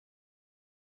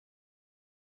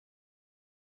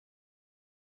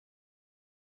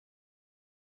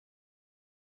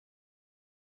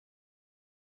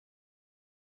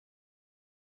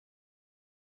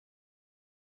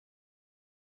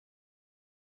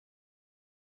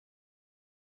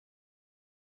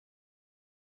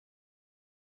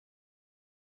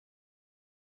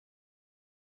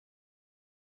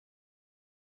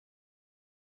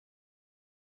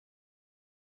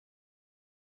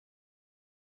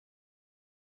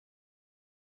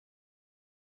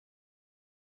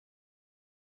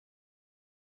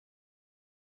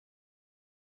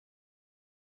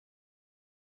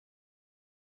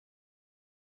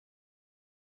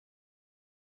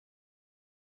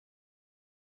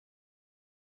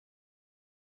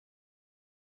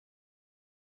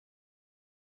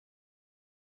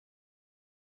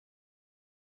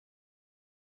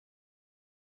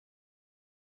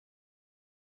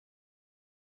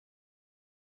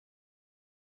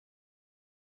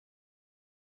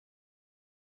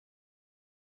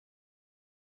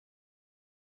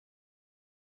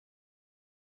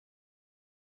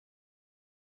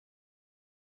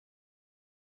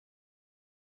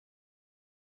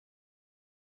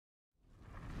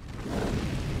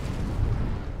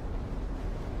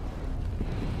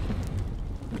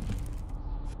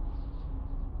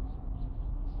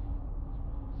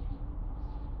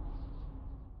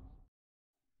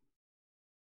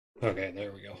Okay,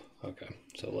 there we go. Okay,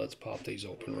 so let's pop these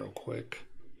open real quick.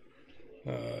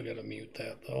 I gotta mute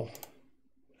that though.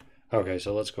 Okay,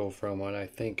 so let's go from what I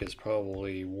think is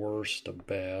probably worst to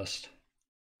best.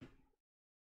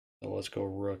 So let's go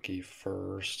rookie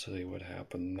first, see what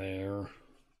happened there.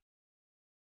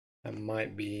 That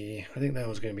might be, I think that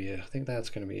was going to be, I think that's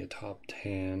going to be a top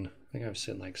 10. I think I'm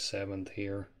sitting like 7th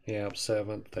here. Yeah,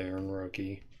 7th there in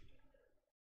rookie.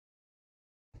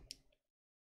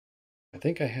 I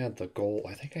think I had the gold,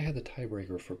 I think I had the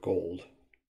tiebreaker for gold.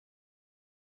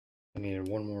 I needed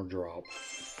one more drop.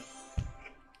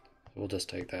 We'll just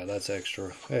take that. That's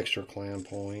extra clan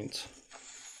points.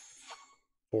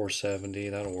 470,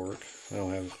 that'll work. I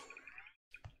don't have,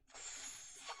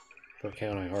 for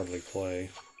account I hardly play.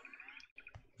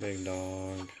 Big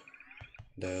dog,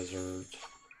 desert,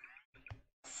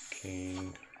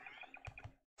 king,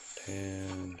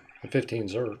 10, and 15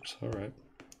 zerks, alright.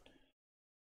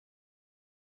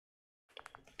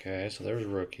 Okay, so there's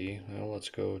rookie. Now let's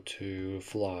go to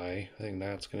fly. I think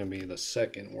that's going to be the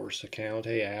second worst account.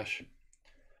 Hey, Ash.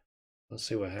 Let's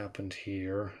see what happened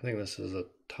here. I think this is a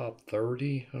top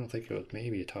 30. I don't think it was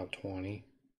maybe a top 20.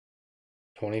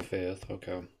 25th.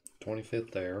 Okay.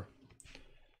 25th there.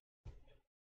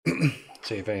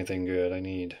 See if anything good. I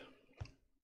need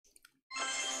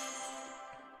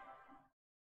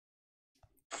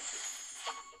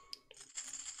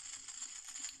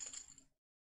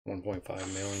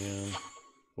 1.5 million.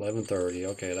 1130.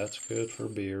 Okay, that's good for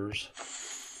beers.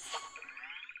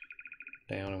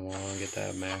 Down in one, get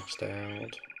that maxed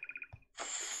out.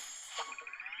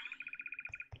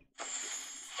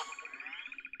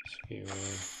 Skewer.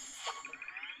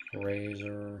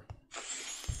 Razor.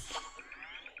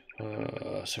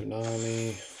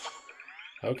 Tsunami.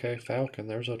 Okay, Falcon.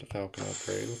 There's a Falcon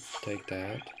upgrade. We'll take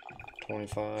that.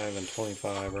 25 and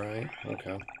 25, right?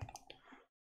 Okay.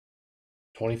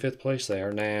 25th place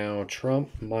there. Now,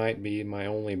 Trump might be my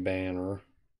only banner.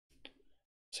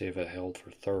 See if it held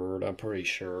for third. I'm pretty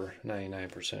sure,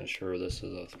 99% sure this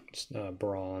is a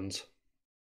bronze.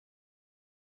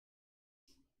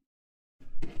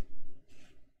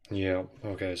 Yeah,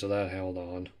 okay, so that held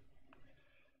on.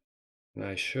 And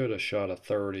I should have shot a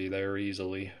 30 there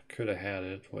easily. Could have had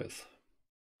it with,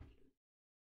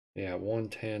 yeah, 1,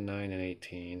 10, 9, and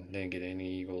 18. Didn't get any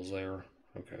eagles there.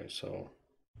 Okay, so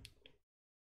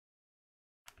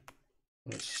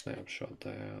let's snapshot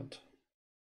that.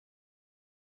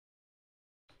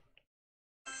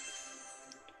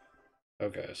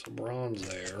 Okay, so bronze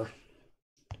there.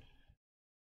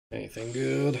 Anything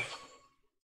good?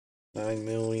 9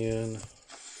 million.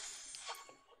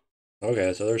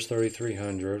 Okay, so there's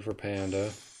 3,300 for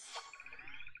Panda.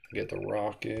 Get the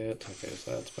rocket. Okay,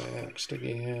 so that's maxed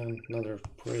again. Another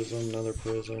prism, another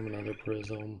prism, another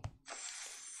prism.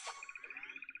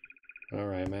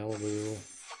 Alright, Malibu.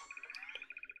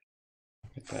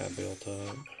 Get that built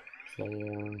up.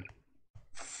 Thorn.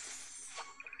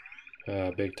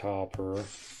 Big topper.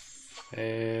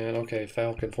 And okay,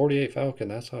 Falcon. 48 Falcon,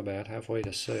 that's not bad. Halfway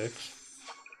to 6.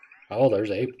 Oh, there's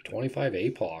 25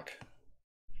 APOC.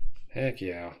 Heck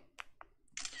yeah.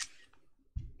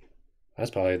 That's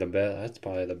probably the best. That's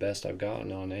probably the best I've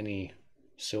gotten on any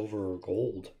silver or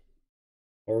gold,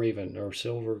 or even or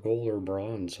silver, gold, or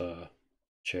bronze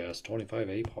chest. 25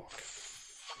 APOC.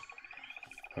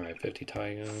 All right, 50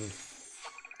 Titan,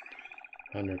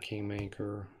 100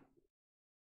 Kingmaker.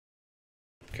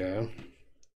 Okay.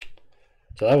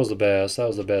 So that was the best. That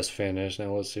was the best finish.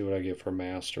 Now let's see what I get for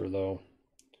Master though.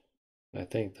 I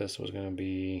think this was going to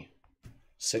be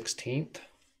 16th.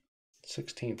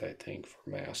 16th, I think, for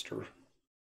Master.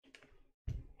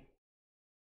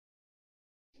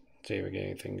 See if we get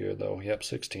anything good though. Yep,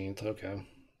 16th. Okay.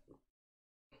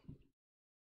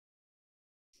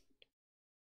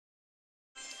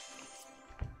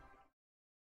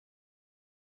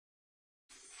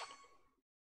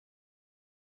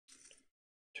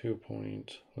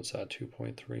 What's that?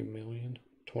 2.3 million?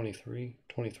 23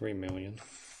 million.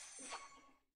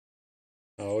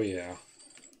 Oh yeah.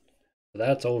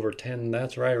 That's over 10.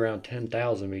 That's right around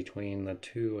 10,000 between the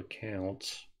two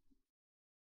accounts.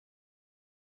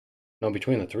 No,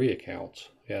 between the three accounts.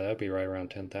 Yeah, that'd be right around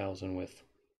 10,000 with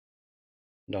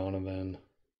Donovan,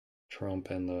 Trump,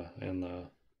 and the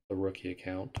rookie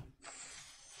account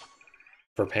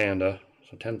for Panda.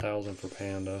 So 10,000 for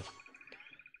Panda.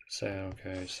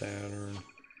 Okay, Saturn.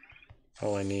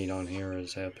 All I need on here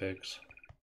is epics.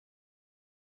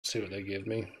 See what they give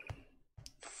me.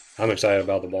 I'm excited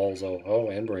about the balls though. Oh,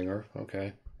 and Bringer.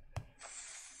 Okay.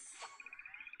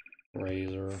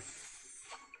 Razor.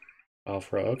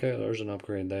 Alpha. Okay, there's an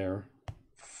upgrade there.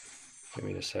 Give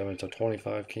me the 7 to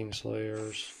 25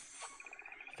 Kingslayers.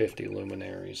 50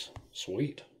 luminaries.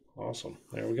 Sweet. Awesome.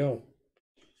 There we go.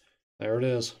 There it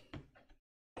is.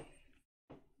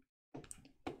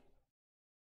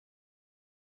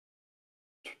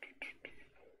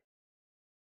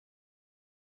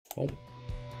 Oh.